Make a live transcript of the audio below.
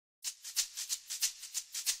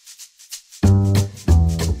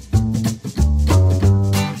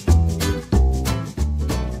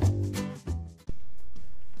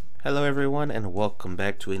Hello everyone, and welcome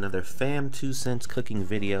back to another Fam 2 cents cooking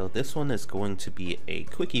video. This one is going to be a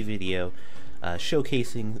quickie video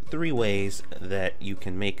showcasing 3 ways that you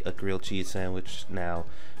can make a grilled cheese sandwich. Now,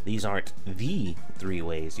 these aren't the 3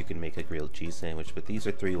 ways you can make a grilled cheese sandwich, but these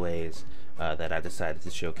are 3 ways that I decided to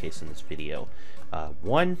showcase in this video.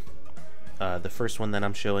 The first one that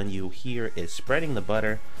I'm showing you here is spreading the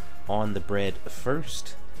butter on the bread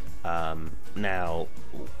first. Now,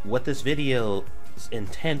 what this video's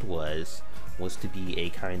intent was to be a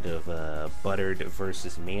kind of buttered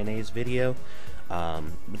versus mayonnaise video.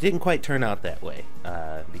 It didn't quite turn out that way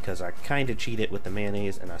because I kind of cheated with the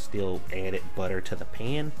mayonnaise and I still added butter to the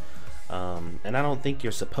pan, and I don't think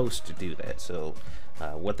you're supposed to do that. So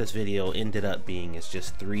what this video ended up being is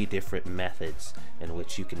just 3 different methods in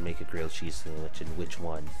which you can make a grilled cheese sandwich and which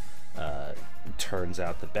one turns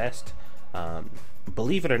out the best.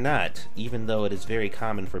 Believe it or not, even though it is very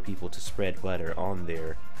common for people to spread butter on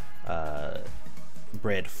their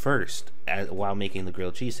bread first while making the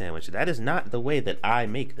grilled cheese sandwich, that is not the way that I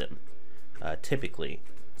make them. Typically,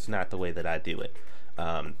 it's not the way that I do it.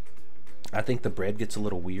 I think the bread gets a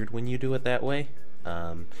little weird when you do it that way.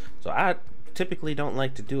 So I typically don't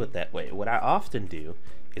like to do it that way. What I often do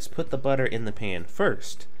is put the butter in the pan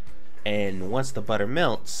first, and once the butter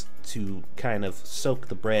melts, to kind of soak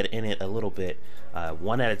the bread in it a little bit,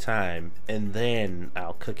 one at a time, and then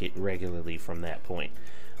I'll cook it regularly from that point.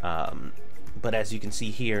 But as you can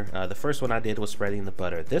see here, the first one I did was spreading the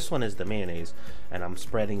butter. This one is the mayonnaise, and I'm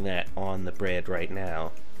spreading that on the bread right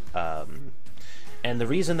now. And the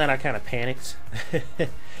reason that I kind of panicked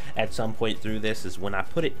at some point through this is when I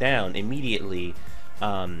put it down immediately,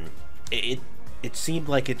 it seemed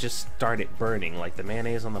like it just started burning, like the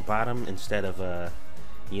mayonnaise on the bottom, instead of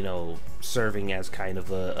you know, serving as kind of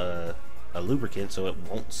a lubricant so it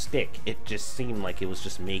won't stick. It just seemed like it was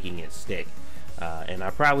just making it stick, and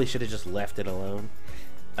I probably should have just left it alone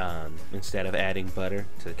instead of adding butter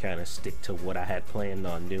to kind of stick to what I had planned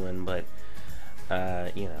on doing. But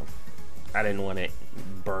you know, I didn't want to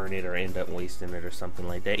burn it or end up wasting it or something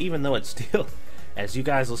like that, even though it's still, as you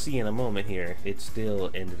guys will see in a moment here, it still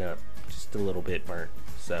ended up just a little bit burnt.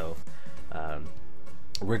 So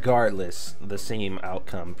regardless, the same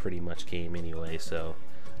outcome pretty much came anyway. So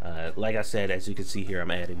like I said, as you can see here,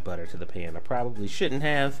 I'm adding butter to the pan. I probably shouldn't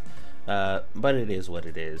have, but it is what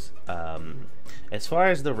it is. As far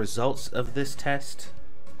as the results of this test,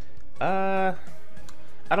 I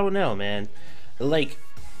don't know, man. Like,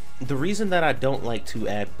 the reason that I don't like to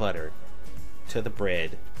add butter to the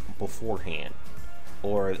bread beforehand,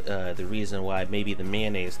 or the reason why maybe the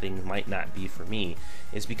mayonnaise thing might not be for me,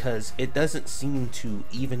 is because it doesn't seem to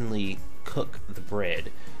evenly cook the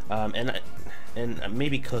bread. And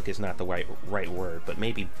maybe cook is not the right word, but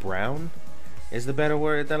maybe brown is the better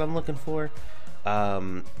word that I'm looking for.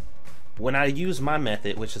 When I use my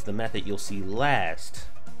method, which is the method you'll see last,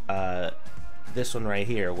 this one right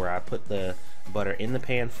here, where I put the butter in the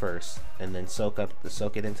pan first and then soak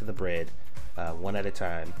it into the bread, one at a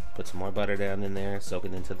time, put some more butter down in there, soak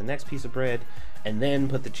it into the next piece of bread, and then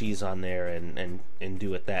put the cheese on there and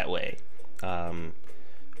do it that way.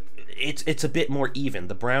 It's a bit more even.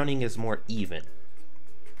 The browning is more even.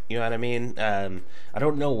 You know what I mean? I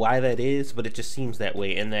don't know why that is, but it just seems that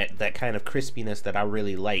way. And that kind of crispiness that I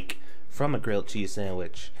really like from a grilled cheese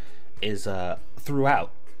sandwich is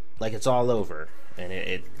throughout. Like, it's all over.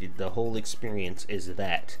 And the whole experience is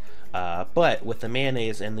that. But with the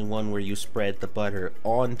mayonnaise and the one where you spread the butter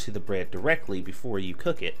onto the bread directly before you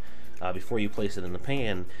cook it, before you place it in the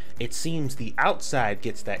pan, it seems the outside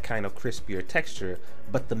gets that kind of crispier texture,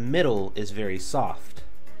 but the middle is very soft,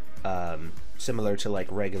 similar to like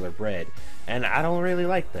regular bread, and I don't really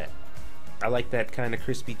like that. I like that kind of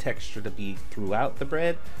crispy texture to be throughout the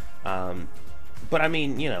bread. But I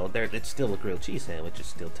mean, you know, it's still a grilled cheese sandwich. It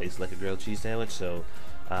still tastes like a grilled cheese sandwich. So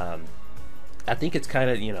I think it's kind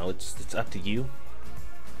of, you know, it's up to you.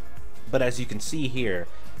 But as you can see here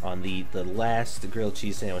on the last grilled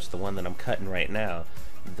cheese sandwich, the one that I'm cutting right now,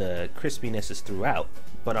 the crispiness is throughout.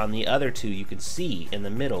 But on the other 2, you can see in the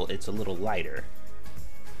middle it's a little lighter,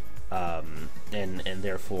 and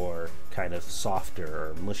therefore kind of softer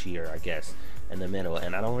or mushier, I guess, in the middle.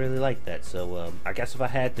 And I don't really like that. So I guess if I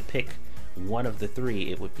had to pick one of the 3,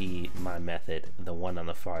 it would be my method, the one on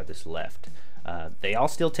the farthest left. They all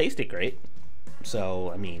still tasted great,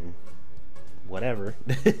 so I mean, whatever.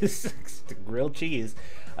 Grilled cheese,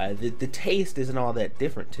 the taste isn't all that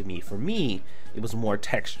different to me. For me, it was more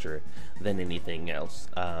texture than anything else.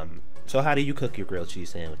 So how do you cook your grilled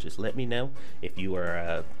cheese sandwiches? Let me know if you are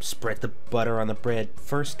a spread the butter on the bread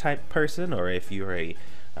first type person, or if you're a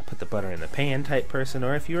put the butter in the pan type person,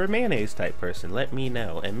 or if you're a mayonnaise type person, let me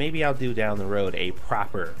know. And maybe I'll do down the road a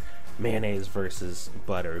proper mayonnaise versus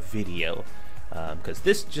butter video, because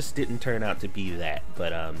this just didn't turn out to be that.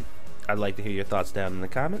 But I'd like to hear your thoughts down in the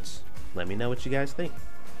comments. Let me know what you guys think.